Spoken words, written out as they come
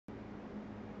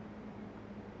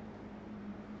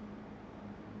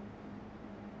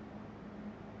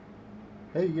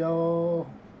Hey y'all,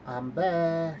 I'm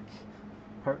back.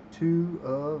 Part 2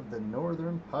 of the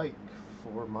Northern Pike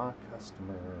for my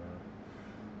customer.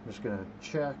 I'm just gonna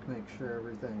check, make sure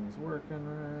everything's working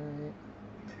right.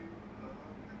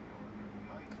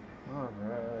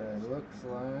 Alright, looks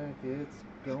like it's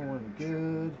going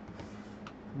good.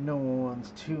 No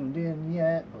one's tuned in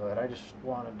yet, but I just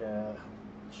wanted to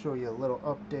show you a little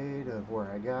update of where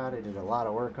I got. I did a lot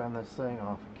of work on this thing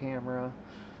off camera.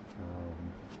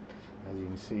 As you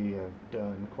can see, I've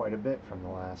done quite a bit from the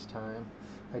last time.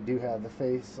 I do have the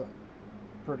face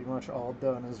pretty much all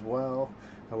done as well.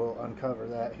 I will uncover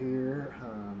that here,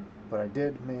 but I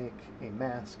did make a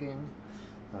masking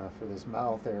for this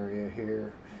mouth area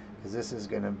here, because this is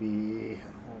going to be,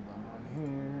 hold on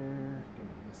here, give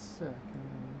me a second,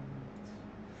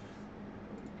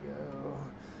 there we go.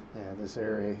 Yeah, this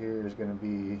area here is going to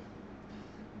be,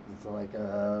 it's like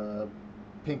a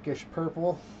pinkish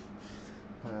purple.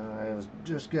 I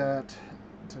just got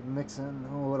to mixing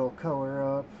a little color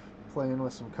up, playing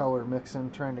with some color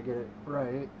mixing, trying to get it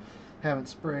right. Haven't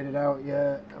sprayed it out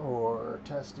yet or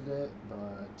tested it,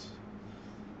 but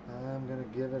I'm gonna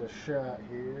give it a shot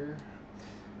here.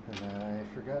 And I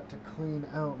forgot to clean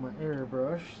out my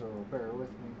airbrush, so bear with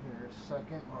me here a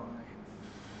second while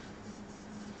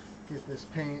I get this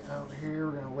paint out here.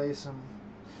 We're gonna lay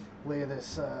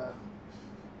this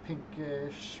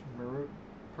pinkish, maroon,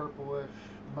 purplish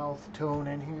mouth tone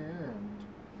in here,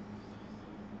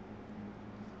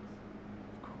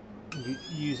 and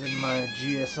using my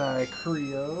GSI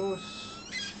Creos.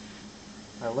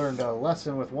 I learned a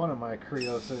lesson with one of my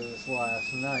Creoses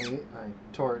last night. I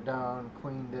tore it down,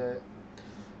 cleaned it,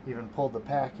 even pulled the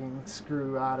packing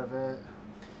screw out of it,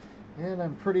 and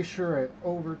I'm pretty sure I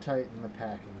over tightened the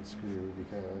packing screw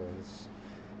because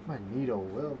my needle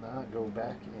will not go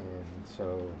back in,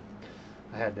 so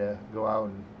I had to go out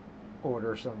and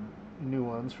order some new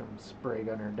ones from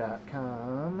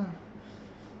spraygunner.com.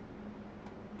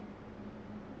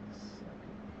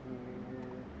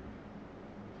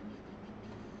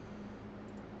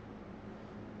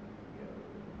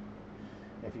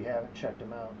 If you haven't checked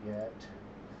them out yet,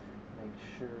 make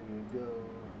sure you go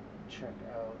check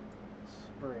out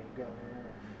Spray Gunner.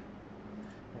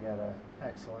 They got an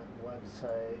excellent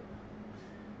website.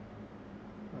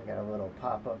 I got a little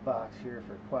pop-up box here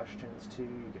for questions too.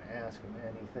 You can ask them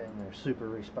anything. They're super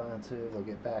responsive. They'll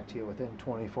get back to you within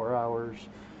 24 hours.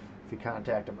 If you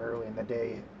contact them early in the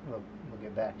day, they'll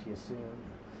get back to you soon.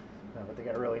 But they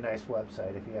got a really nice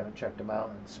website if you haven't checked them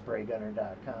out. It's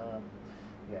spraygunner.com.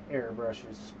 You got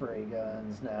airbrushes, spray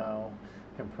guns now,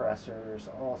 compressors,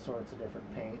 all sorts of different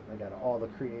paint. They got all the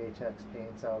Createx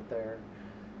paints out there.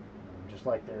 Just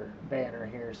like their banner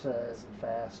here says,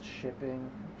 fast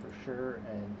shipping for sure.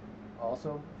 And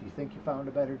also, if you think you found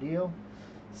a better deal,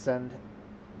 send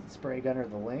Spray Gunner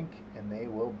the link and they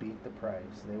will beat the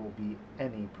price. They will beat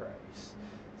any price.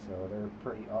 So they're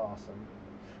pretty awesome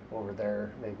over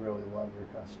there. They really love their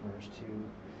customers too.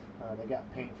 They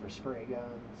got paint for spray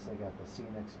guns. They got the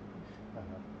Scenic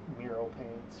mural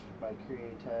paints by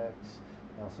Createx.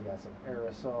 They also got some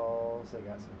aerosols. They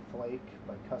got some flake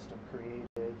by Custom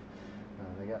Creative.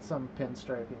 They got some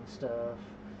pinstriping stuff.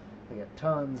 They got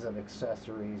tons of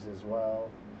accessories as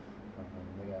well.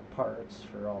 They got parts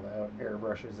for all the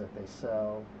airbrushes that they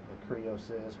sell. The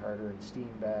Creoses, Harder and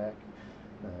Steenbeck,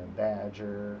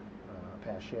 Badger,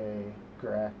 Pache,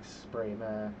 Grex, Spray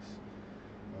Max,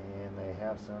 and they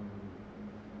have some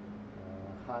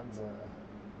Hansa,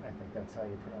 I think that's how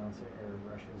you pronounce it,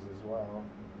 airbrushes as well.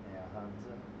 Yeah,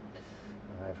 Hansa.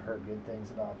 I've heard good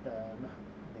things about them.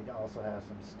 They also have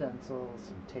some stencils,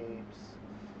 some tapes,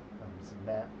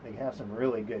 they have some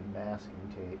really good masking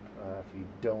tape. If you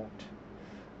don't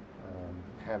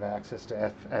have access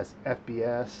to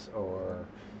FBS or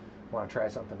want to try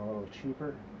something a little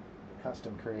cheaper,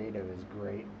 Custom Creative is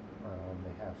great.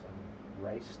 They have some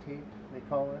rice tape, they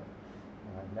call it.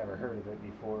 I've never heard of it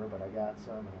before, but I got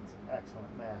some, and it's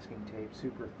excellent masking tape,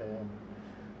 super thin.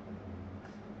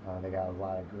 They got a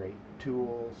lot of great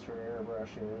tools for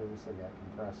airbrushes. They got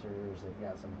compressors. They've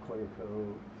got some clear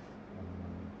coat.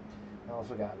 They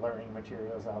also got learning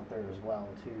materials out there as well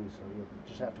too. So you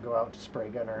just have to go out to Spray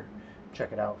Gunner,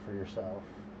 check it out for yourself.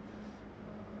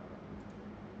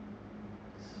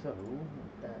 So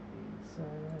with that being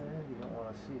said, you don't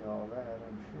want to see all that,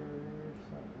 I'm sure.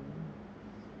 So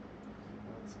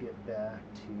let's get back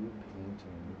to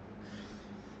painting.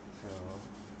 So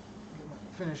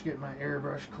finish getting my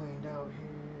airbrush cleaned out here.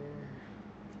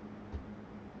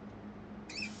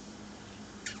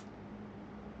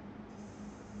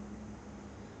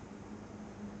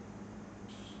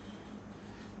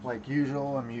 Like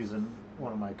usual, I'm using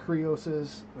one of my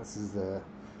Creoses. This is the,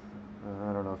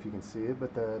 I don't know if you can see it,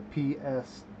 but the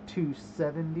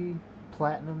PS270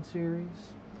 Platinum series.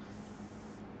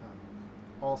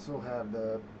 Also have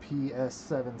the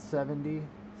PS770.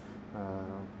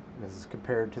 This is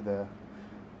compared to the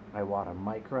Iwata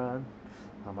Micron.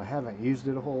 I haven't used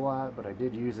it a whole lot, but I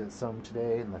did use it some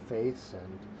today in the face,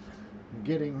 and I'm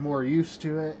getting more used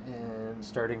to it and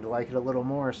starting to like it a little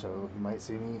more, so you might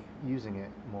see me using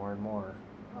it more and more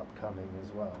upcoming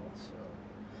as well.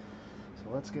 So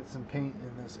let's get some paint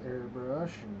in this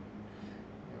airbrush and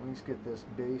at least get this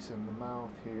base in the mouth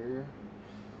here.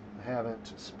 I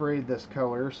haven't sprayed this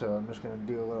color, so I'm just going to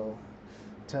do a little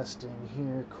testing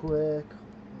here quick.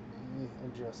 Let me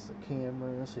adjust the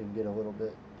camera so you can get a little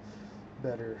bit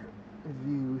better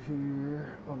view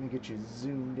here. Let me get you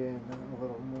zoomed in a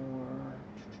little more.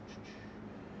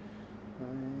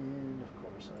 And of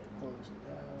course I closed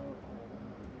it out. Hold on,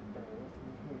 bear with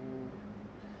me here.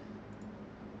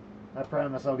 I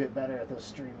promise I'll get better at this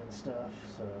streaming stuff,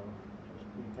 so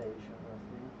just be patient with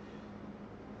me.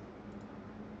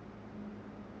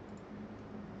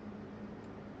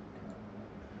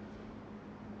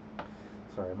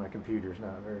 Sorry, my computer's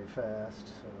not very fast,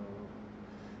 so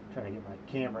I'm trying to get my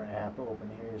camera app open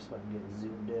here so I can get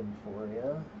zoomed in for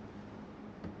you.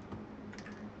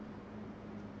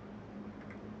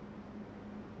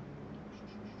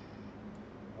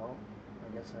 Well, I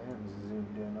guess I am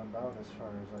zoomed in about as far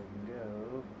as I can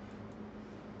go.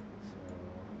 So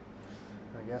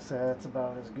I guess that's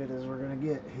about as good as we're going to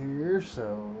get here.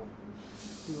 So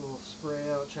do a little spray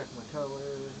out, check my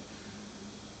color.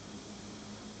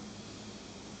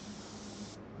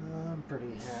 I'm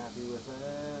pretty happy with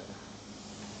that.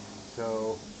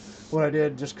 So what I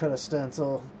did, just cut a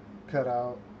stencil, cut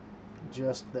out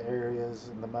just the areas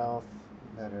in the mouth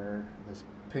that are this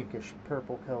pinkish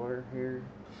purple color here.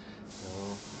 So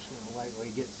I'm just going to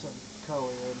lightly get some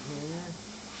color in here.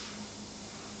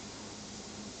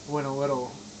 Went a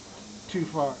little too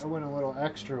far, I went a little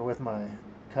extra with my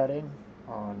cutting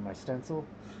on my stencil.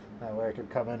 That way I could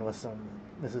come in with some,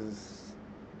 this is,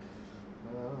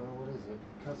 what is it?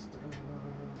 Custom,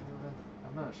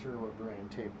 I'm not sure what brand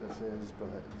tape this is,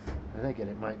 but I think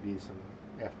it might be some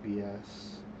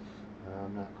FBS.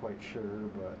 I'm not quite sure,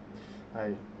 but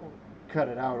I cut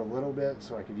it out a little bit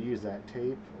so I could use that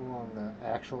tape along the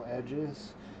actual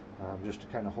edges, just to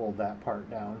kind of hold that part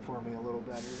down for me a little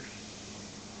better.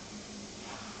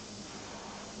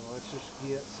 So let's just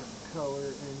get some color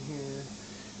in here.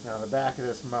 Now the back of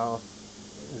this mouth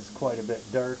is quite a bit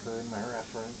darker in my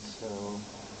reference, so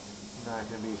I'm not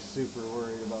going to be super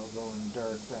worried about going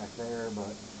dark back there,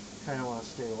 but kind of want to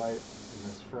stay light in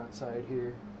this front side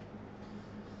here.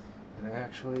 And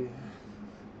actually,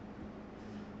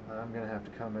 I'm going to have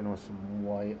to come in with some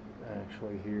white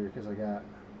actually here, because I got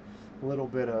a little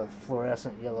bit of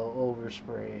fluorescent yellow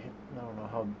overspray. I don't know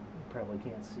how, you probably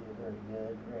can't see it very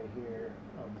good right here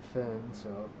on the fin,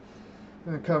 so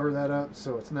I'm going to cover that up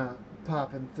so it's not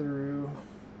popping through.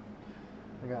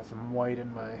 I got some white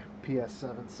in my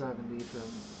PS770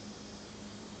 from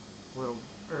a little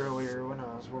earlier when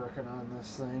I was working on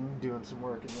this thing, doing some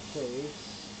work in the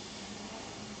face.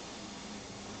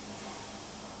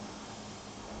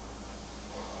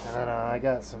 And then I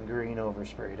got some green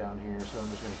overspray down here, so I'm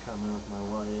just going to come in with my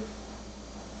white.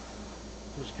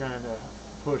 Just kind of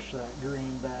push that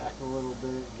green back a little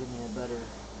bit, give me a better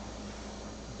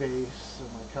base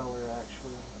of my color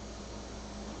actually.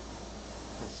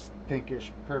 This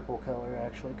pinkish purple color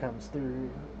actually comes through.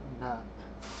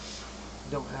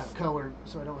 Don't have color,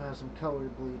 so I don't have some color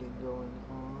bleeding going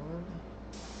on.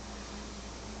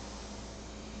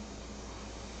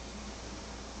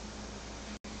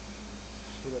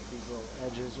 Just hit up these little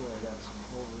edges where I got some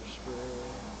overspray.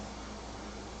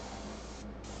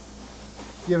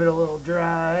 Give it a little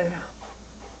dry.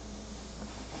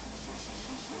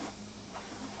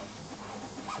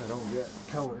 So I don't get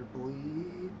color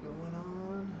bleed going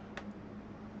on.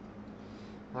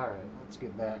 Alright, let's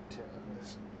get back to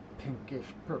this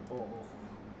pinkish purple.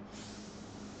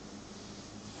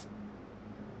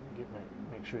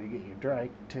 Make sure you get your dry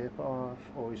tip off.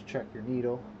 Always check your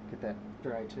needle. Get that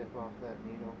dry tip off that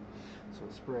needle so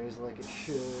it sprays like it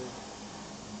should.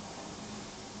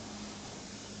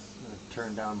 I'm going to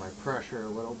turn down my pressure a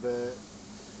little bit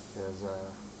because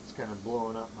it's kind of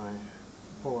blowing up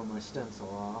pulling my stencil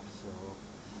off. So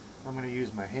I'm going to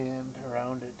use my hand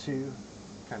around it too,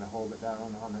 kind of hold it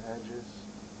down on the edges.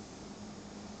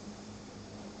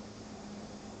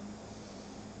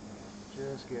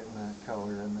 Just getting that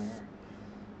color in there.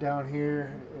 Down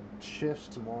here it shifts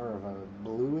to more of a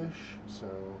bluish, so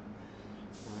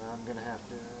I'm going to have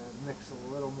to mix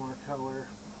a little more color.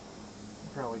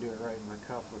 Probably do it right in the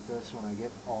cup with this when I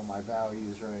get all my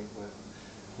values right with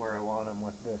where I want them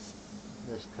with this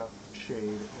cup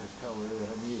shade or color that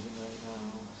I'm using right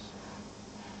now. So,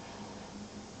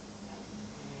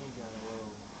 we got a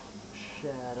little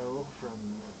shadow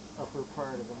from the upper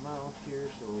part of the mouth here,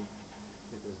 so we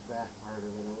get this back part of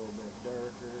it a little bit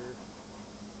darker.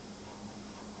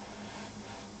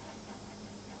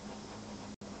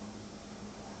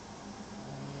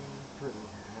 I'm pretty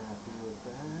happy with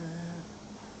that.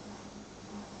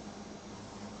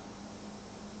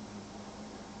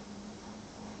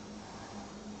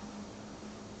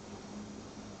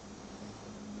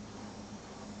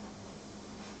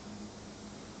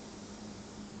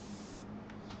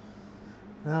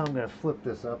 Now I'm going to flip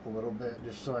this up a little bit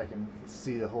just so I can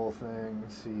see the whole thing,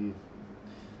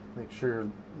 make sure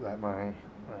that my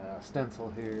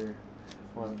stencil here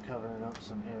wasn't covering up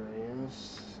some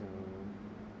areas. So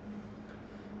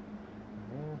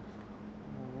yeah,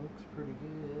 it looks pretty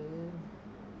good.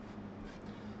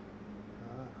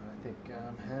 I think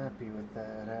I'm happy with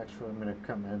that. Actually, I'm going to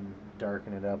come in and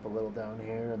darken it up a little down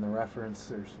here in the reference.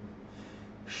 There's some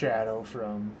shadow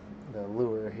from the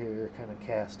lure here kind of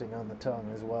casting on the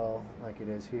tongue as well, like it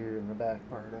is here in the back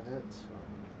part of it. So.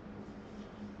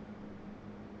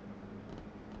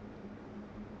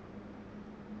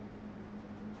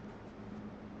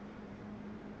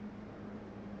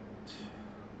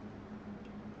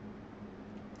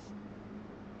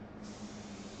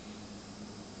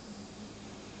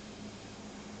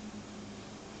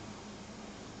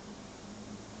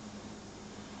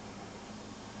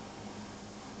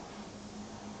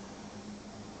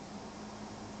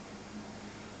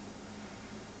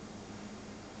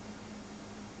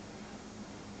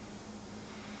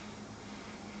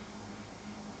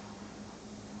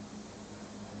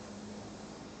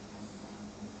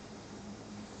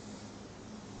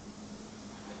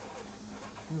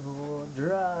 A little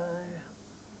dry.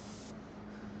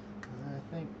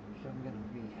 I think I'm going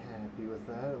to be happy with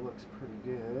that. It looks pretty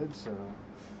good. So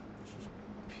let's just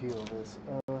peel this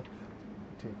up,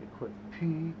 take a quick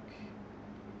peek.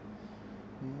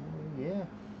 Yeah,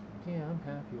 I'm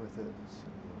happy with it.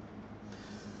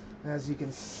 So, as you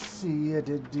can see, I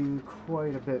did do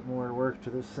quite a bit more work to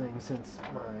this thing since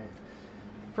my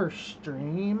first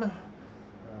stream.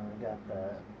 Got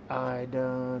that eye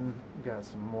done, got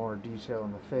some more detail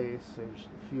in the face. There's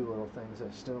a few little things I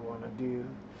still want to do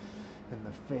in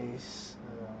the face.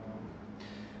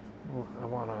 I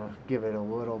want to give it a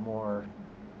little more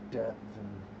depth and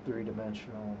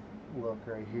three-dimensional look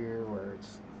right here, where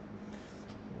it's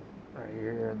right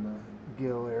here in the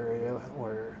gill area,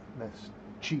 where this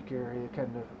cheek area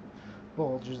kind of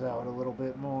bulges out a little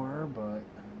bit more. But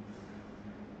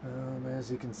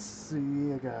as you can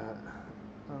see, I got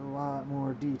a lot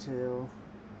more detail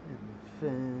in the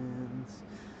fins.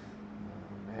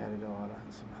 Added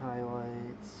some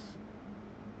highlights.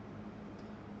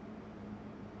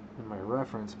 In my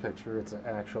reference picture, it's an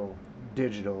actual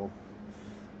digital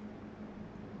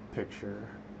picture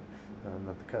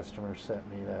that the customer sent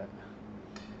me that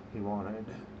he wanted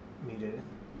me to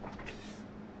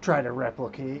try to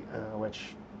replicate,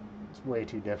 which is way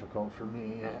too difficult for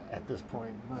me at this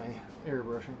point in my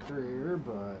airbrushing career.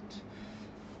 But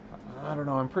I don't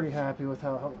know, I'm pretty happy with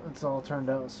how it's all turned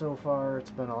out so far.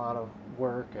 It's been a lot of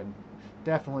work and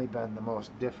definitely been the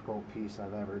most difficult piece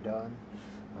I've ever done.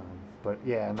 But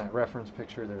yeah, in that reference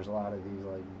picture, there's a lot of these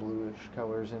like bluish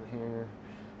colors in here,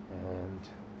 and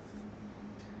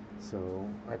so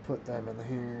I put them in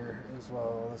here as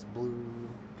well. This blue,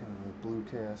 kind of a blue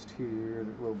cast here,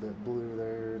 a little bit blue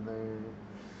there and there,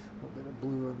 a little bit of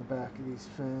blue on the back of these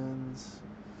fins,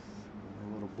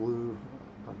 a little blue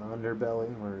on the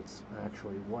underbelly where it's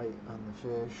actually white on the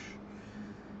fish,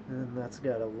 and that's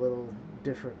got a little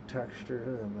different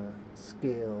texture than the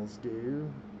scales do.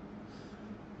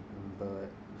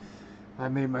 But I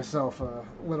made myself a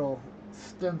little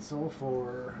stencil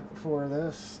for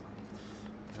this.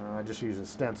 I just use a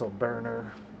stencil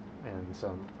burner and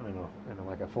some,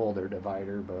 like a folder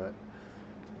divider, but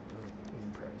you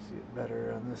can probably see it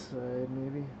better on this side,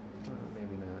 maybe.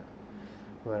 Maybe not.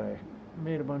 But I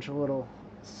made a bunch of little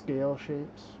scale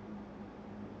shapes.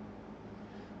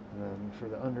 And then for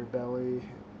the underbelly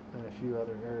and a few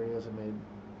other areas, I made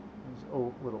these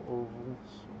little ovals.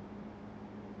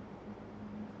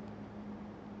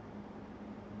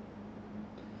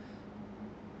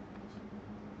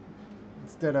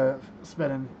 Instead of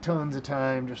spending tons of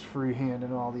time just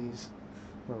freehanding all these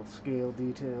little scale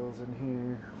details in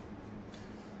here,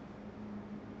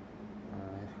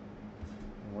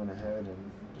 I went ahead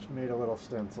and just made a little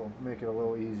stencil, make it a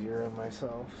little easier on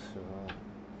myself. So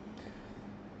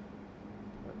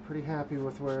I'm pretty happy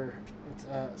with where it's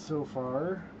at so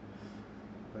far.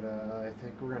 But I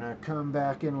think we're gonna come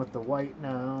back in with the white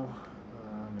now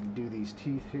and do these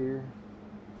teeth here.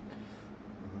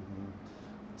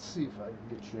 Let's see if I can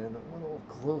get you in a little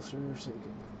closer so you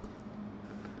can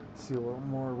see a little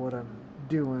more what I'm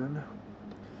doing.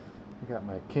 I got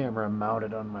my camera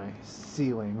mounted on my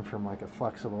ceiling from like a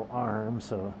flexible arm,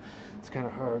 so it's kind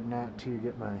of hard not to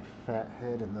get my fat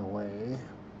head in the way.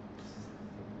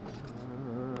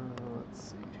 Let's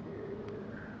see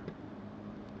here.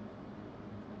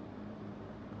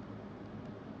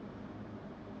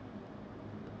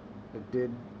 I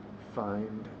did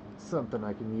find something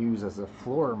I can use as a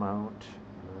floor mount.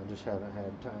 I just haven't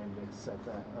had time to set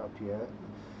that up yet.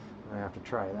 I have to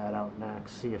try that out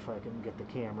next, see if I can get the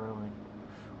camera like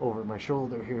over my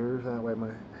shoulder here, that way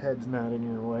my head's not in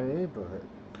your way. But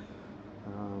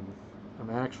I'm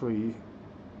actually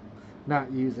not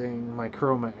using my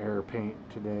Chroma Air paint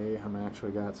today. I'm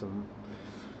actually got some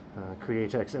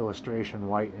Createx illustration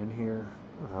white in here.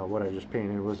 What I just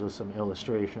painted was with some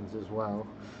illustrations as well.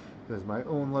 It was my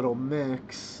own little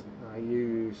mix. I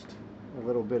used a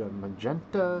little bit of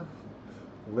magenta,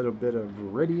 a little bit of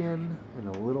Viridian,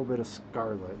 and a little bit of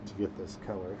Scarlet to get this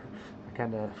color. I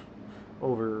kind of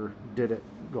overdid it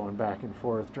going back and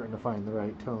forth trying to find the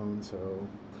right tone, so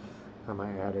I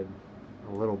added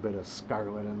a little bit of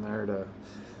Scarlet in there to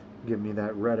give me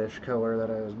that reddish color that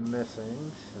I was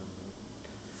missing.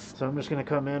 So I'm just going to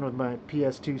come in with my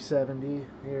PS270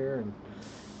 here and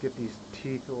get these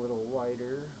teeth a little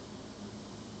whiter.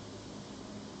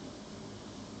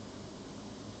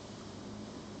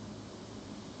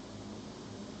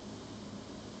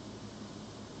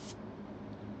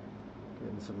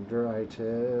 Getting some dry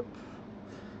tip.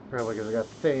 Probably because I got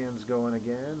the fans going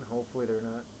again. Hopefully they're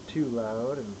not too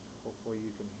loud and hopefully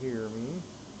you can hear me.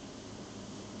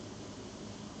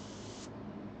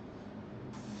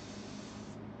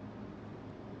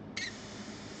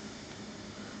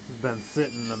 It's been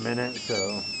sitting a minute,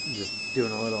 so just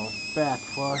doing a little back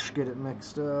flush, get it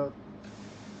mixed up.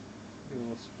 Do a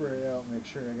little spray out, make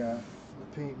sure I got the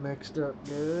paint mixed up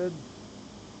good.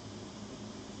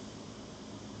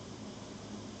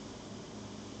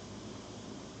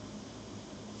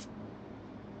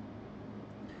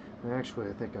 Actually,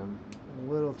 I think I'm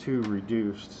a little too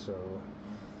reduced, so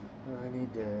I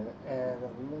need to add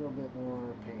a little bit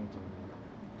more paint in.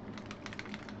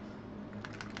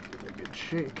 Give it a good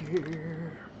shake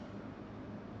here.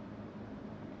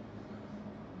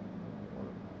 1,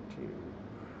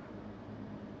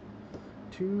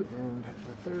 2, 2, and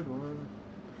the third one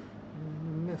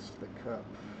missed the cup,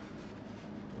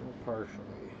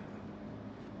 partially.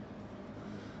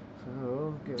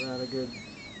 So give that a good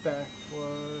back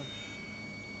flush.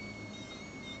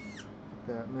 Get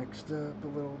that mixed up a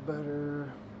little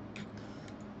better.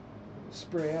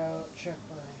 Spray out, check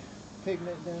my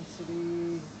pigment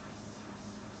density.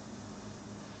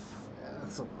 Yeah,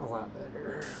 that's a lot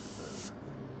better.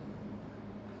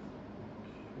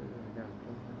 I got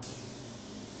that.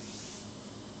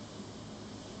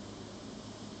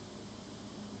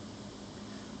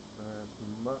 That's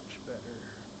much better.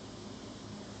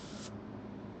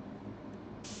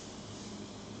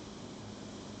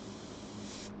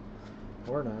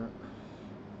 Or not.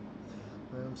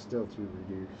 I'm still too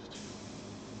reduced.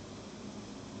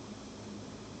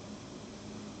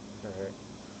 Alright.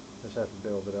 Just have to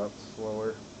build it up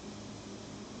slower.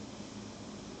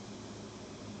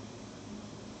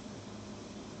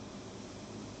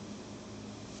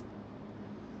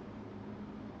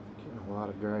 Getting a lot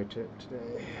of dry tip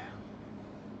today.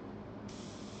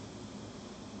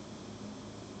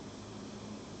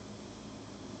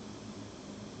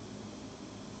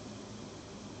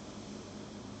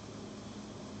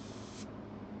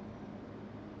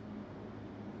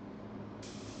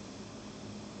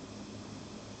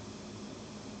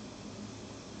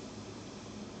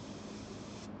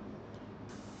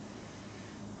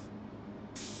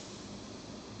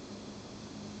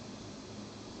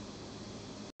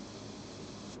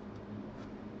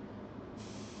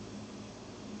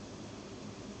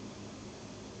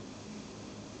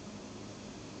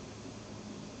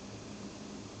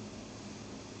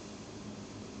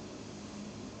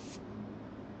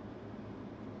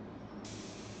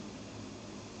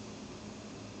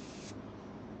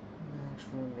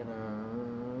 I'm gonna,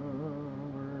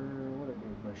 what did I do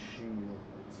with my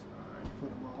shields? I put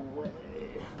them all away.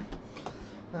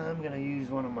 I'm gonna use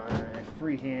one of my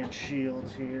freehand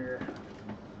shields here,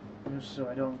 just so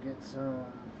I don't get some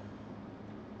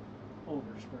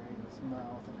overspray in this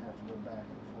mouth and have to go back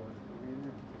and forth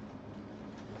here.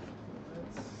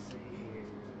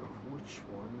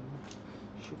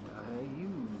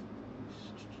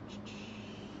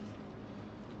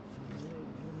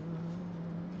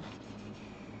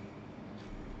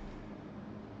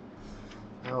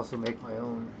 I also make my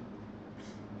own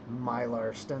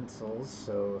Mylar stencils,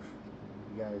 so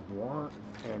if you guys want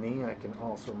any, I can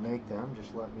also make them.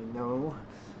 Just let me know.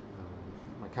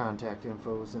 My contact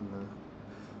info is in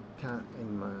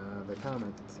the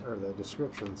comments or the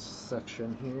description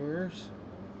section here. So.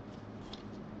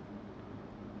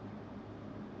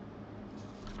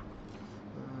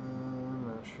 I'm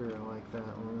not sure I like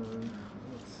that one.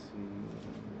 Let's see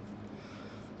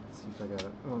if I got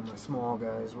it. One of my small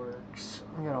guys works.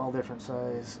 I got all different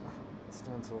size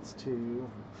stencils too,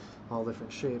 all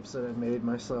different shapes that I made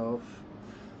myself.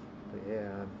 But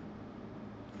yeah,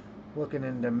 looking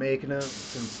into making up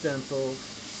some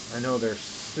stencils. I know they're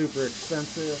super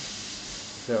expensive,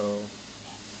 so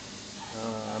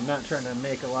I'm not trying to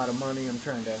make a lot of money. I'm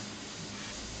trying to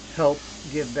help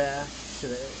give back to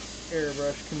the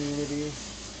airbrush community.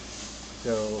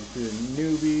 So if you're a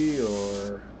newbie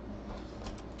or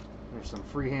there's some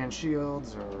freehand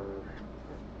shields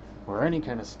or any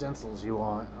kind of stencils you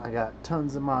want, I got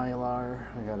tons of Mylar.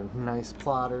 I got a nice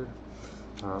plotter.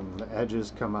 The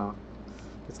edges come out.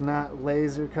 It's not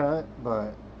laser cut,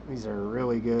 but these are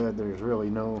really good. There's really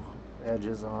no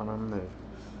edges on them.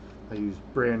 I use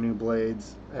brand new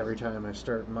blades every time I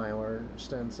start Mylar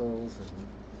stencils, and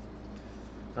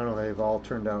I don't know, they've all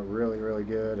turned out really, really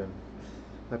good. And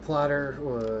my plotter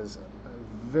was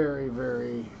a very,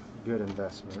 very good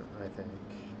investment, I think.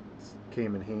 It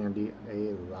came in handy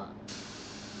a lot.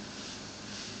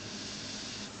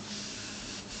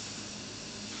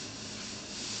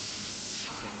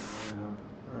 I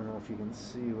don't know if you can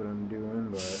see what I'm doing,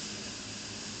 but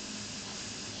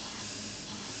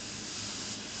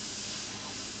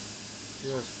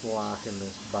just blocking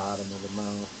this bottom of the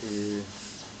mouth here.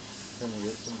 Trying to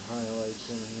get some highlights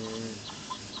in here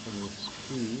from these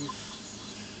teeth.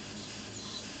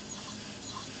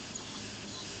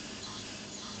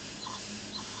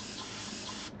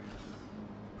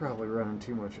 Probably running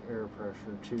too much air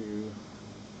pressure too.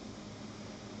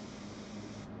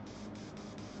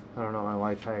 I don't know, I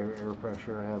like higher air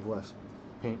pressure. I have less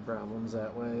paint problems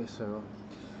that way, so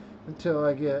until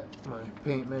I get my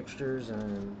paint mixtures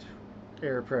and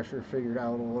air pressure figured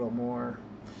out a little more,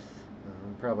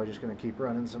 I'm probably just going to keep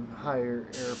running some higher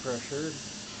air pressure.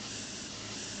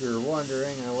 If you're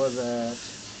wondering, I was at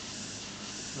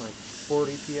like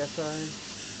 40 psi.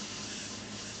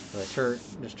 I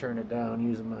just turn it down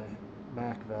using my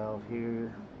Mac valve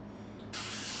here.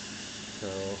 So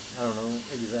I don't know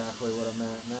exactly what I'm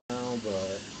at now,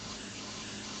 but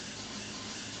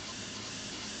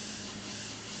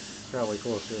probably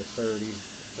closer to 30,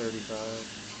 35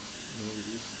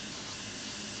 maybe.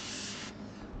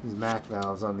 These Mac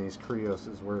valves on these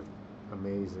Krioses work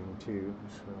amazing too.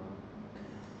 So,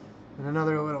 and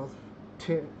another little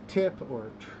tip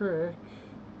or trick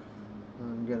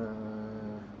I'm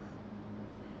gonna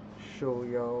show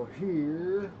y'all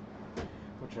here,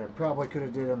 which I probably could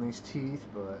have did on these teeth,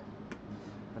 but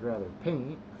I'd rather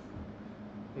paint,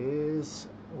 is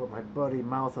what my buddy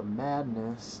Mouth of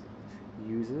Madness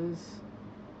uses,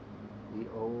 the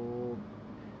old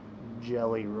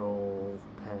Jelly Roll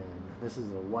pen. This is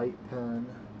a white pen,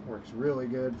 works really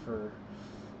good for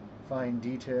fine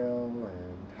detail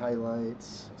and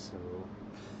highlights. So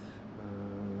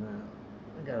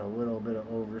I got a little bit of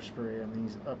overspray on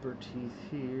these upper teeth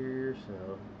here,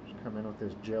 so just come in with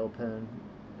this gel pen,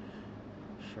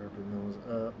 sharpen those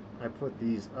up. I put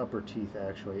these upper teeth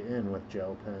actually in with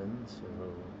gel pens,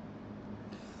 so.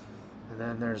 And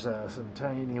then there's some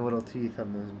tiny little teeth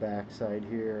on this back side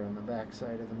here, on the back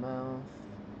side of the mouth.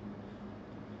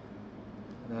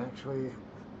 And actually,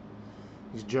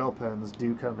 these gel pens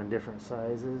do come in different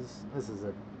sizes. This is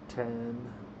a 10.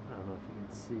 I don't know if you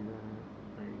can see that.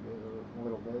 There you go, a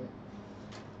little bit.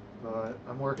 But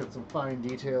I'm working some fine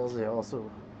details. They also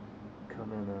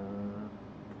come in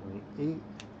a 0.8.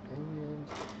 And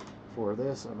for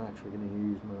this, I'm actually going to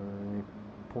use my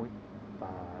 0.5.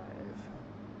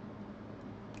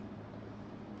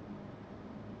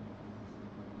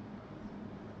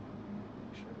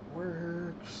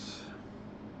 Works.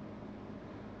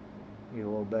 Get a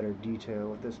little better detail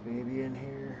with this baby in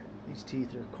here. These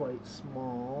teeth are quite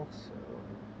small, so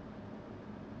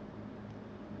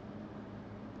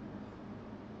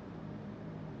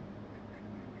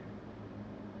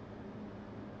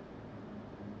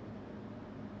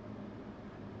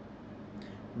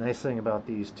nice thing about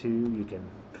these too, you can,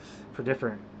 for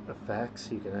different effects,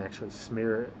 you can actually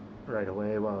smear it right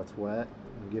away while it's wet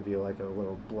and give you like a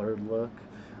little blurred look.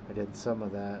 I did some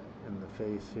of that in the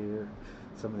face here.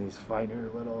 Some of these finer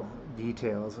little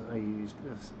details, I used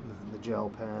the gel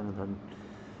pen, and then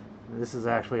this is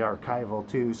actually archival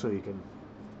too, so you can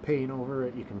paint over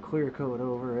it, you can clear coat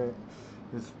over it.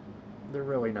 They're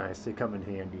really nice. They come in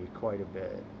handy quite a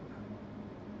bit,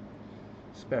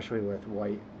 especially with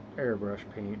white airbrush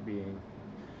paint being,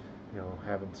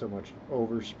 having so much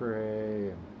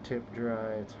overspray and tip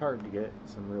dry. It's hard to get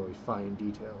some really fine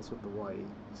details with the white.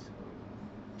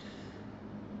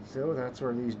 So that's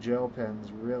where these gel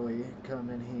pens really come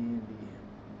in handy.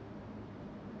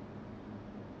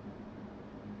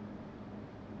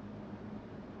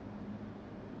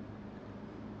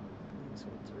 These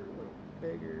ones are a little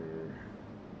bigger.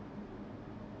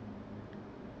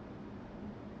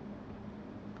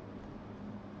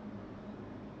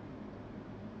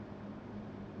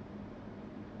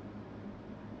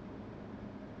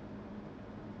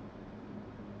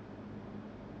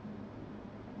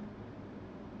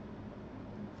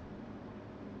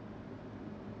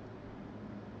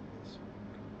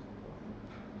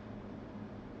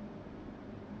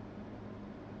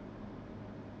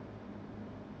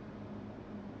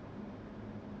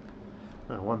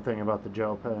 One thing about the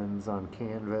gel pens on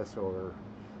canvas, or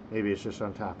maybe it's just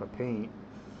on top of paint,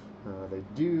 they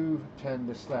do tend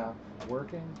to stop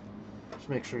working. Just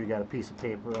make sure you got a piece of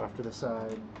paper off to the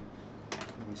side.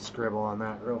 You scribble on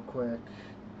that real quick.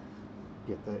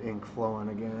 Get the ink flowing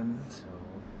again. So.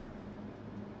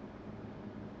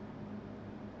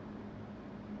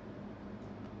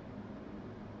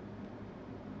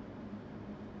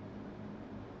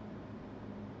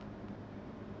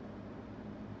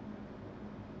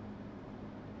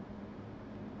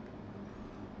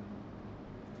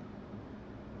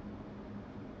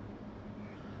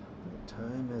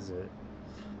 Time is it?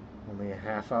 Only a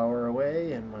half hour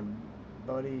away, and my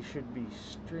buddy should be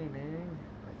streaming.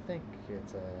 I think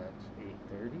it's at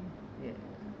 8:30. Yeah.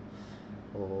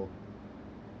 Old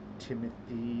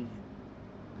Timothy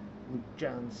Luke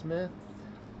John Smith.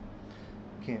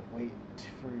 Can't wait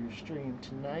for your stream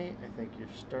tonight. I think you're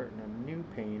starting a new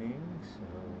painting, so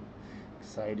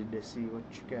excited to see what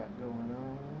you got going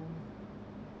on.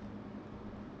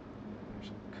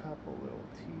 There's a couple little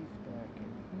teeth back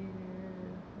in here.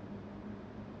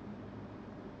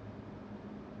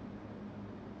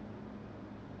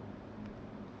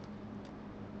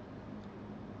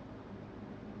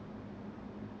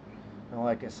 Now,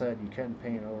 like I said, you can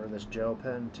paint over this gel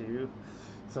pen too.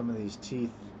 Some of these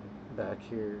teeth back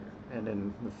here and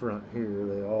in the front here,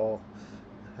 they all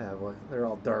have they're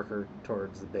all darker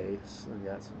towards the base.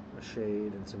 They've got a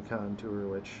shade and some contour,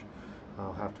 which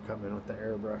I'll have to come in with the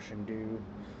airbrush and do.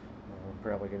 I'm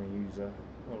probably going to use a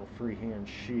little freehand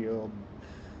shield,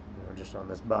 just on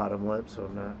this bottom lip, so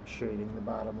I'm not shading the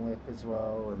bottom lip as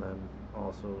well, and then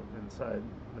also inside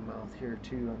the mouth here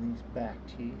too on these back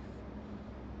teeth.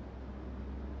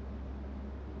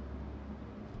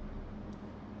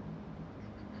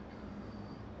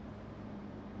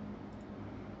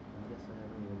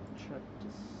 Check to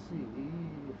see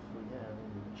if we have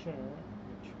any chat,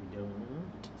 which we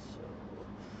don't, so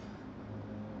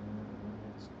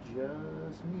it's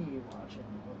just me watching,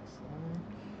 it looks like.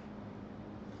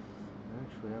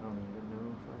 Actually, I don't even know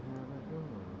if I have it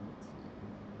going.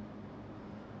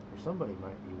 Or somebody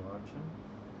might be watching.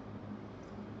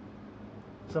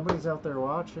 Somebody's out there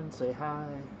watching, say hi.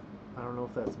 I don't know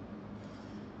if that's,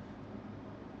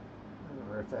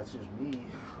 or if that's just me.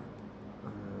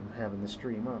 Having the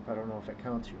stream up. I don't know if it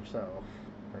counts yourself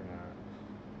or not.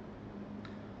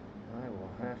 I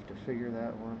will have to figure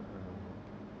that one out.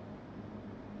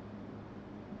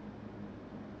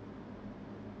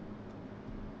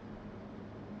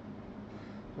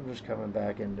 I'm just coming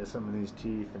back into some of these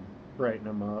teeth and brighten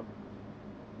them up.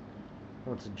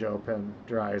 Once the gel pen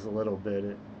dries a little bit,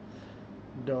 it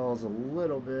dulls a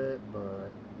little bit, but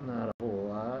not a whole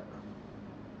lot.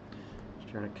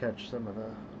 Just trying to catch some of the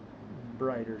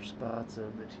brighter spots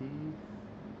of the teeth.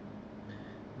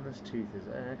 And this tooth is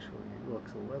actually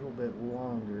looks a little bit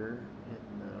longer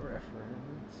in the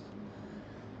reference.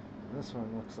 And this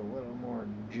one looks a little more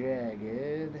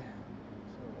jagged. So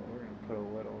we're going to put a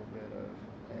little bit of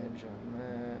edge on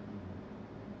that.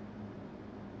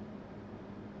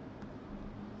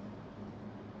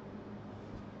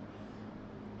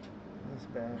 This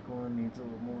back one needs a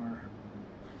little more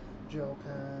gel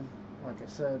pen. Like I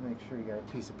said, make sure you got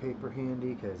a piece of paper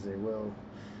handy because they will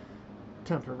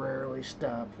temporarily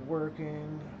stop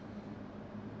working.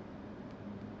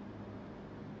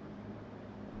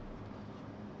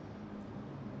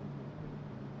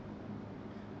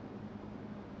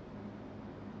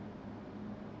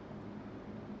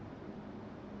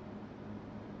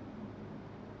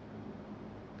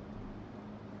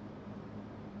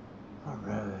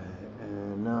 Alright,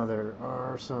 and now there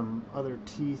are some other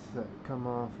teeth that come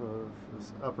off of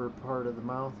this upper part of the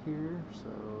mouth here,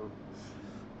 so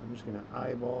I'm just going to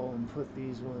eyeball and put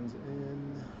these ones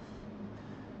in.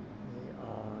 They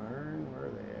are, where are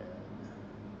they at?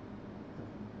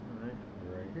 Alright,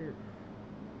 right here.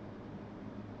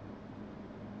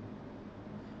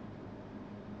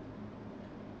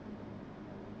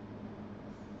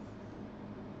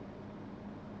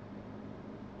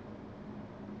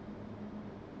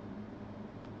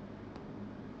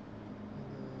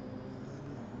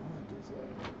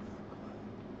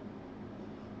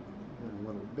 And a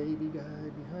little baby guy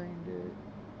behind it.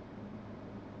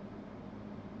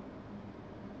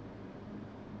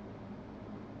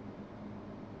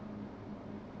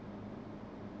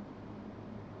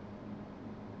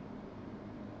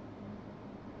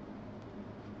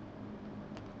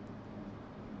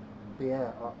 But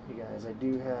yeah, you guys, I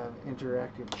do have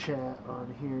interactive chat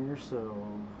on here, so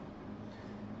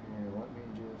here, let me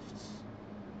just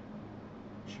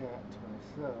chat to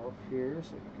myself here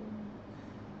so you can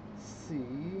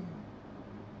see.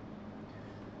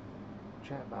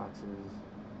 Chat box is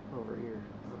over here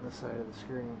on this side of the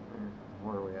screen.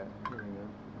 Where are we at? Here we go.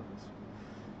 On this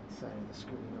side of the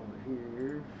screen over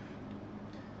here.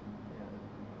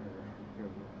 Yeah,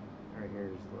 right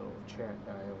here's the little chat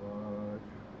dialogue.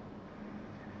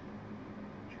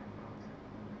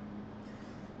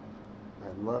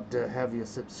 I'd love to have you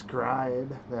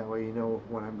subscribe, that way you know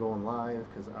when I'm going live,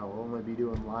 because I'll only be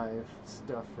doing live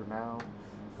stuff for now.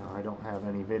 I don't have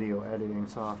any video editing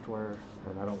software,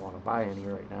 and I don't want to buy any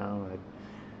right now. I'd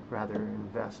rather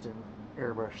invest in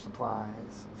airbrush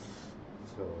supplies.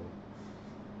 So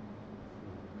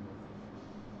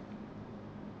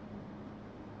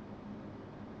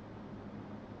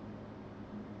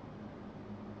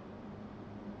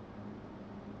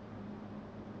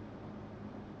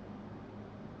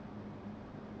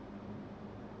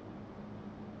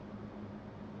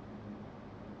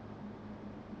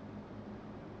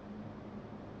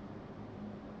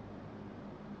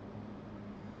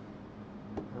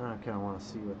I kind of want to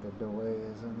see what the delay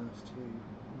is in this too. 1,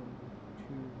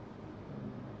 2,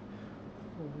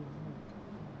 3, 4.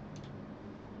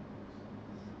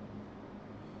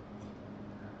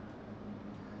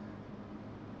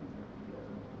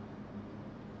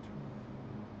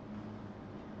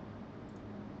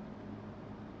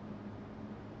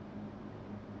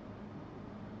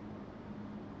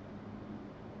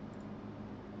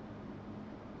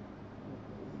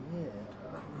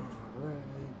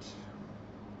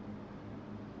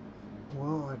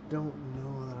 Well, I don't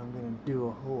know that I'm going to do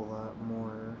a whole lot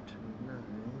more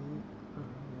tonight.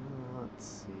 Let's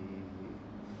see.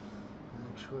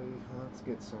 Actually, let's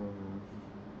get some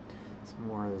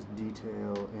more of this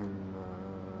detail in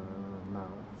the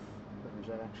mouth.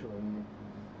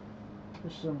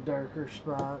 There's some darker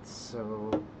spots,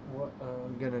 so what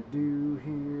I'm going to do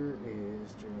here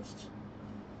is just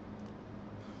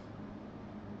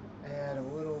add a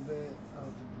little bit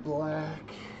of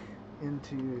black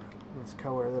into this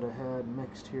color that I had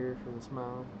mixed here for this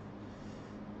mouth.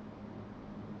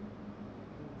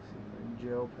 Let's see if my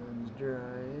gel pen's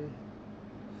dry.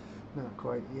 Not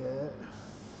quite yet.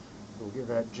 We'll give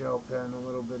that gel pen a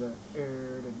little bit of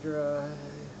air to dry.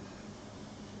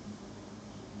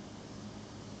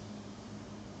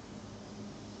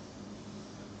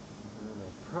 And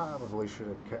I probably should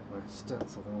have kept my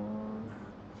stencil on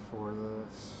for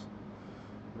this.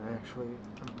 Actually,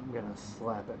 I'm going to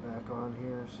slap it back on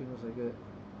here as soon as I get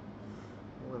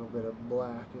a little bit of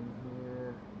black in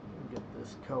here and get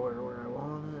this color where I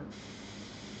want it.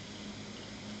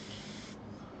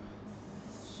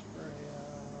 Spray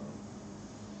out.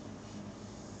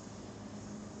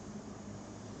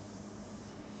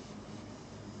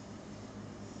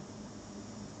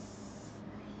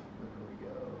 There we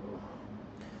go.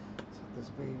 Set this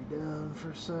baby down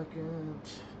for a second.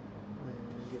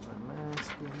 And get my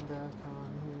masking back on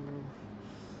here.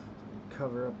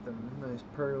 Cover up the nice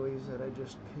pearlies that I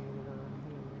just painted on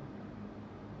here.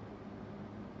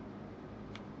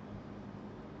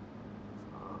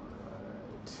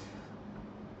 Alright.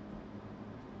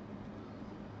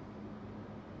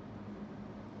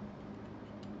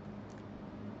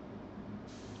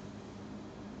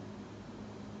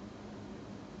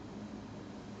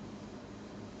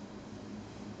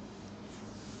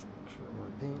 Make sure my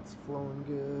paint's flowing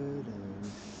good,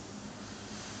 and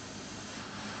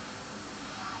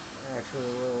actually a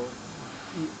little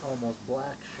almost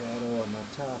black shadow on the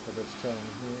top of this tongue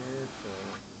here, so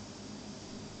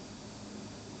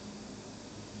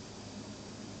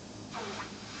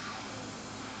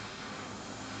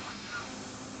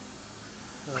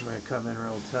I'm going to come in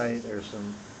real tight. There's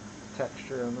some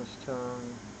texture on this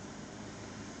tongue.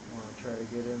 I want to try to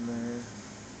get in there.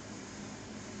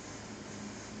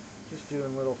 Just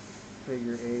doing little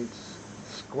figure eights,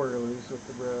 squirrelies with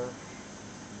the brush.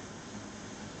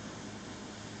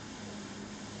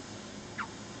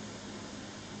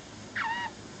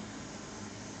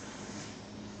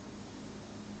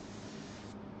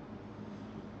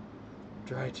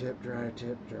 Dry tip, dry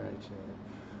tip, dry tip.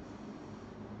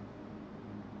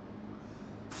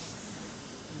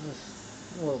 And this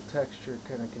little texture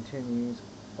kind of continues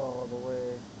all the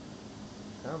way.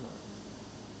 Come on.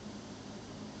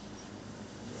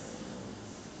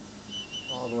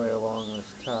 All the way along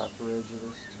this top ridge of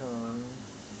this tongue.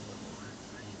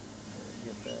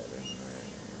 Get that in there.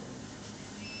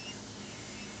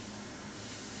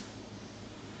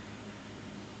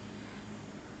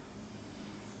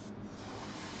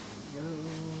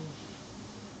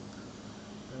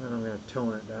 And then I'm going to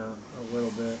tone it down a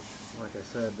little bit. Like I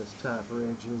said, this top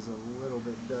ridge is a little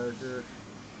bit darker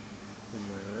in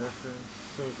my reference.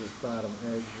 So is this bottom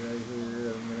edge right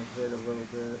here. I'm going to hit a little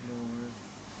bit more.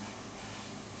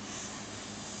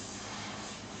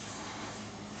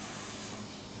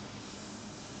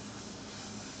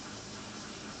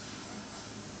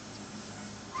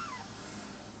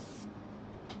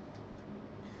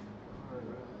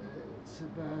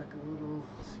 Sit back a little,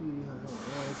 see, I don't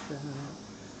like that.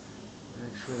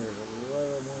 Actually, there's a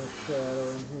little more shadow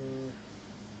in here.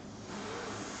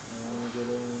 I want to get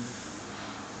in.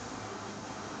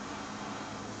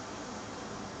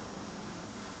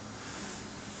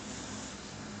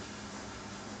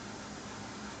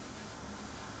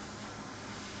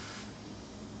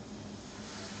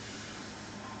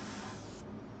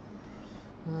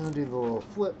 I'll do the little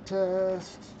flip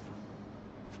test.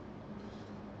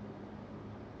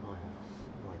 Oh yeah,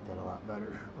 I like that a lot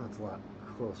better. That's a lot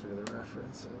closer to the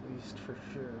reference, at least for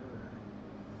sure.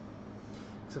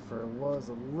 Except for it was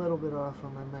a little bit off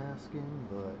on my masking,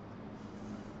 but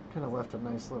kind of left a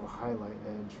nice little highlight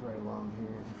edge right along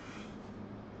here,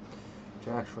 which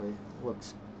actually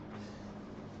looks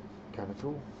kind of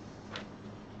cool.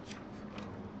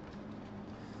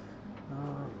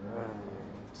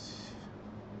 Alright.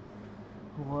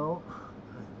 Well,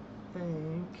 I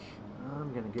think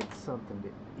I'm going to get something to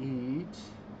eat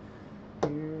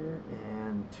here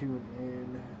and tune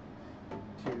in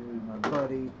to my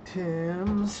buddy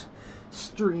Tim's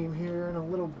stream here in a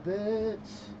little bit.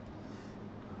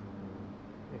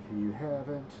 If you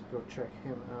haven't, go check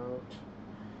him out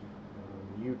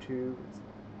on YouTube. It's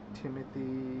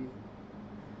Timothy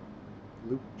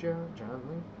Luke John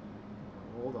Lee.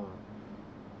 Hold on.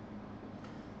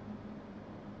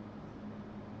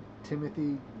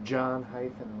 Timothy John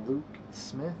Luke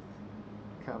Smith,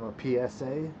 comma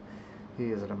PSA.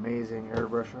 He is an amazing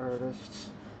airbrush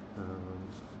artist.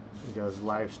 He does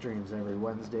live streams every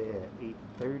Wednesday at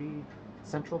 8:30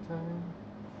 Central Time,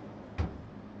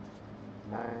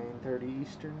 9:30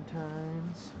 Eastern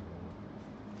Times.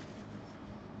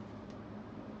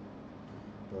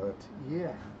 But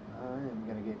yeah, I am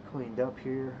gonna get cleaned up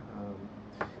here.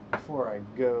 Before I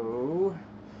go,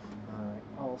 I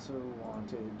also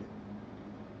wanted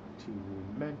to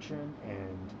mention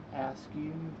and ask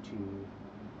you to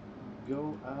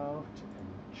go out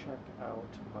and check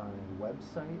out my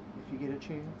website if you get a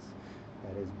chance.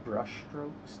 That is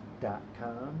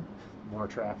BrusHstroKeZ.com. The more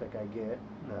traffic I get,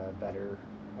 the better,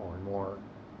 or more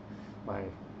my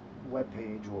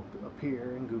webpage will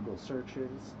appear in Google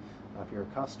searches. If you're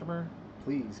a customer,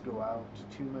 please go out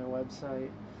to my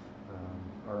website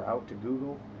or out to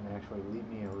Google and actually leave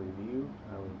me a review.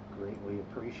 I would greatly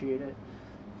appreciate it.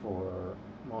 For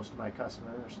most of my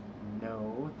customers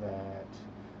know that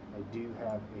I do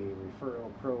have a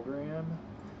referral program.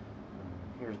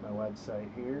 Here's my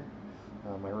website here.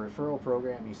 My referral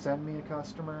program, you send me a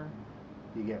customer,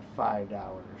 you get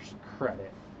 $5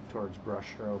 credit towards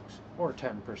brushstrokes or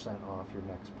 10% off your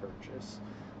next purchase.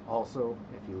 Also,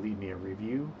 if you leave me a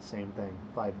review, same thing,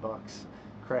 $5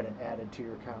 credit added to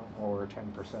your account or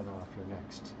 10% off your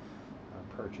next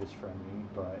purchase from me.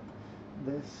 But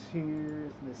this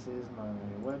is my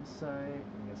website.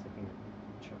 I guess I can't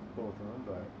check both of them,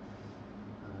 but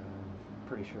I'm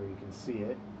pretty sure you can see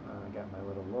it. I got my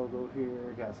little logo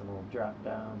here, got some little drop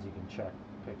downs. You can check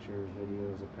pictures,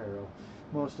 videos, apparel.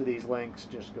 Most of these links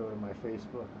just go to my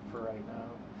Facebook for right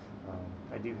now.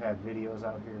 I do have videos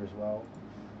out here as well.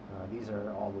 These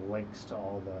are all the links to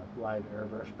all the live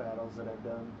airbrush battles that I've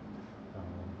done.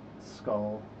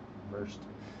 Skull versus,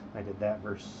 I did that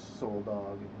versus Soul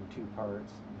Dog in 2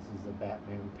 parts. This is the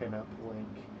Batman pinup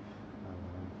link.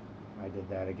 I did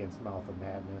that against Mouth of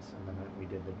Madness, and then we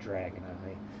did the Dragon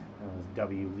Eye. That was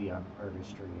W. Leon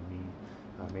Artistry and me.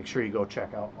 Make sure you go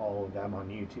check out all of them on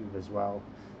YouTube as well.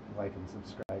 Like and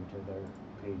subscribe to their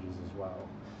pages as well.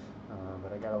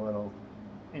 But I got a little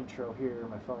intro here,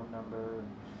 my phone number,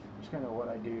 just kind of what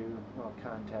I do, a little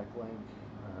contact link.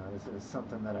 This is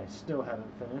something that I still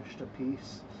haven't finished, a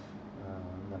piece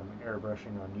that I'm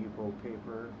airbrushing on Yupo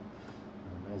paper.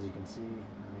 As you can see,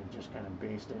 I just kind of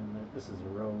based in, this is a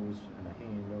rose and a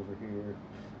hand over here.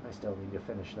 I still need to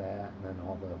finish that, and then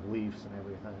all the leaves and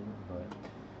everything. But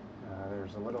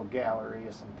there's a little gallery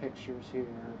of some pictures here,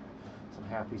 some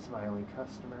happy smiling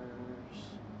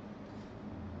customers,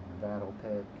 battle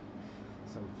pick,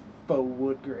 some faux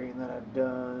wood grain that I've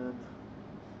done,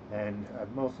 and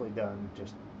I've mostly done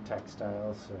just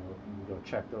textiles, so you can go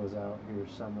check those out.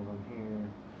 Here's some of them here.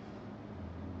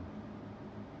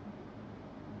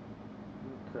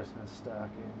 Christmas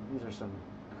stocking. These are some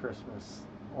Christmas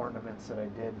ornaments that I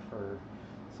did for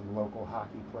some local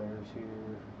hockey players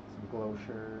here. Some glow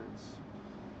shirts.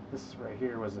 This right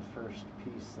here was the first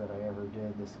piece that I ever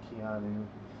did, this Keanu.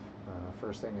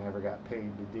 First thing I ever got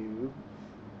paid to do.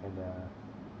 And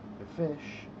the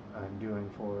fish I'm doing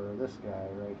for this guy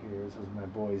right here. This is my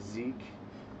boy Zeke.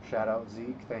 Shout out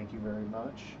Zeke, thank you very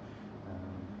much.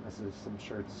 This is some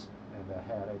shirts and a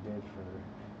hat I did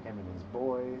for him and his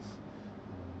boys.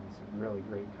 He's a really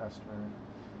great customer.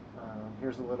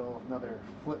 Here's another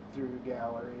flip through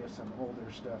gallery of some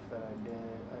older stuff that I've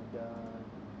done.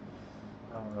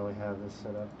 I don't really have this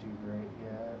set up too great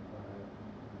yet, but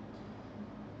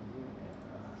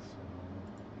yeah, some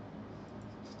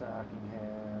stocking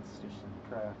hats, just some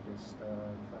practice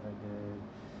stuff that I did.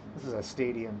 This is a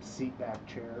stadium seat back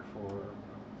chair for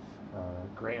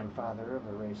grandfather of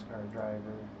a race car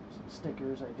driver. Some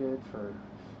stickers I did for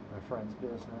my friend's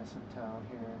business in town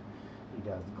here. He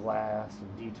does glass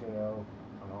and detail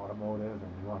on automotive,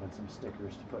 and he wanted some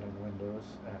stickers to put in windows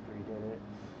after he did it.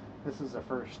 This is the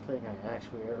first thing I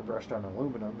actually airbrushed on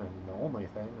aluminum, and the only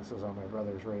thing. This is on my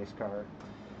brother's race car.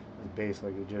 It's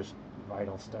basically just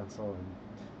vinyl stencil and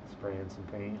spraying some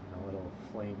paint and a little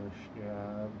flamish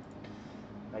job.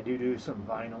 I do some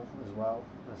vinyl as well.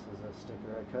 This is a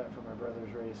sticker I cut for my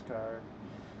brother's race car.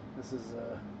 This is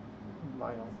a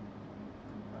vinyl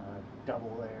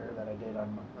double layer that I did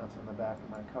that's on the back of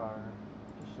my car.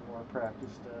 Just some more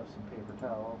practice stuff, some paper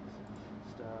towels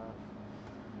stuff.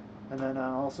 And then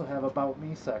I also have About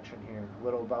Me section here. A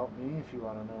little about me if you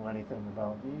want to know anything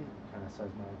about me. It kind of says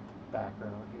my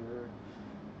background here,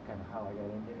 kind of how I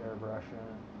got into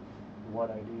airbrushing,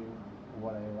 what I do,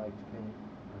 what I like to paint,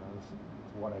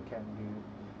 what I can do,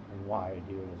 and why I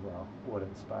do it as well. What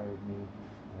inspired me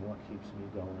and what keeps me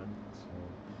going. So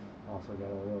also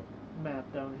got a little map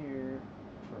down here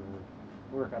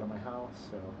for work out of my house.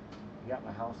 So you got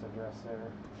my house address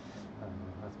there.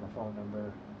 That's my phone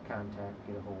number. Contact,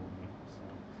 get a hold of me. So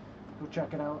go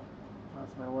check it out.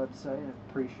 That's my website. I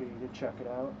appreciate you to check it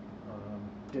out.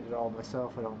 Did it all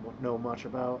myself. I don't know much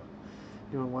about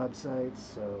doing websites,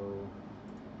 so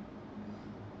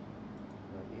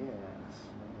but yeah. So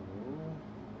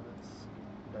let's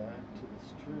get back to the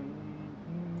stream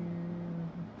here.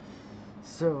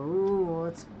 So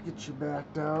let's get you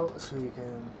backed out so I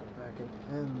can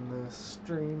end this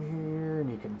stream here and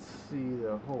you can see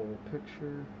the whole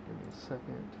picture. Give me a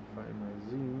second to find my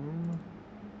zoom.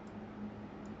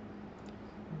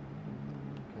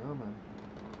 Come on.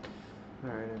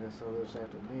 Alright, I guess I'll just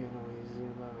have to manually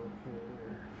zoom out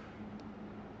here.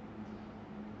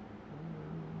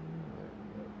 There we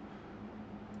go.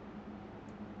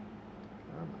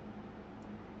 Come on.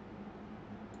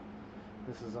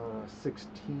 This is on a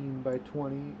 16 by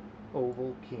 20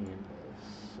 oval canvas.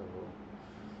 So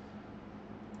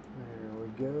there we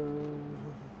go.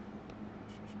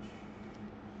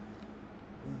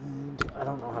 And I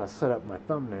don't know how to set up my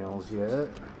thumbnails yet,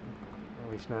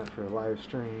 at least not for live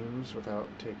streams without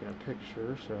taking a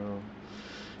picture. So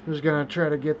I'm just gonna try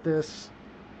to get this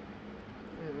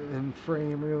in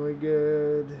frame really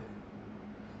good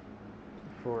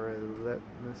before I let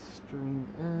this stream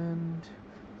end.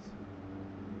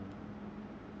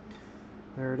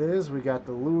 There it is. We got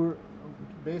the lure,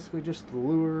 basically just the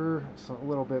lure, a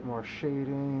little bit more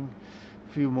shading,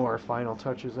 a few more final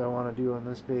touches I want to do on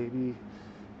this baby,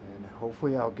 and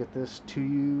hopefully I'll get this to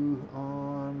you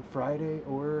on Friday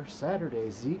or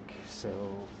Saturday, Zeke. So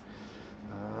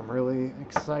I'm really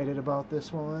excited about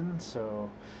this one. So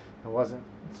I wasn't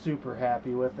super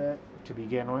happy with it to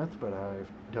begin with, but I've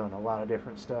done a lot of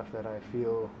different stuff that I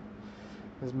feel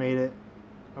has made it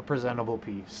a presentable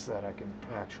piece that I can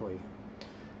actually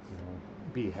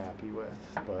be happy with.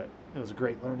 But it was a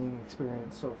great learning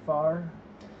experience so far.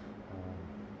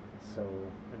 So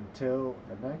until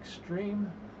the next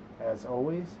stream, as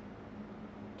always,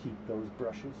 keep those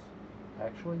brushes.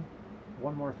 Actually,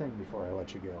 one more thing before I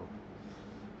let you go.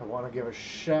 I want to give a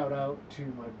shout out to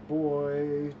my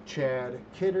boy Chad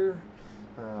Kidder.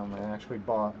 I actually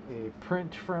bought a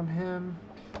print from him.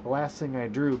 The last thing I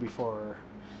drew before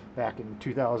back in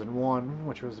 2001,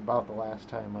 which was about the last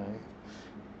time I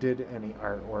did any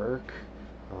artwork,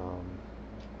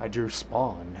 I drew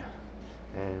Spawn.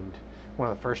 And one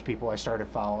of the first people I started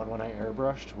following when I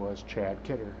airbrushed was Chad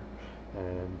Kidder.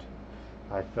 And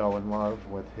I fell in love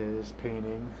with his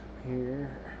painting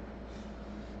here.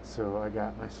 So I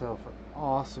got myself an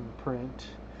awesome print.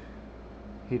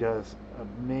 He does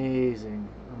amazing,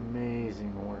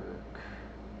 amazing work.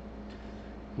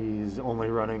 He's only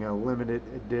running a limited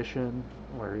edition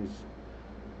where he's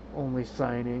only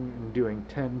signing and doing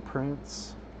 10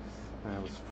 prints. I was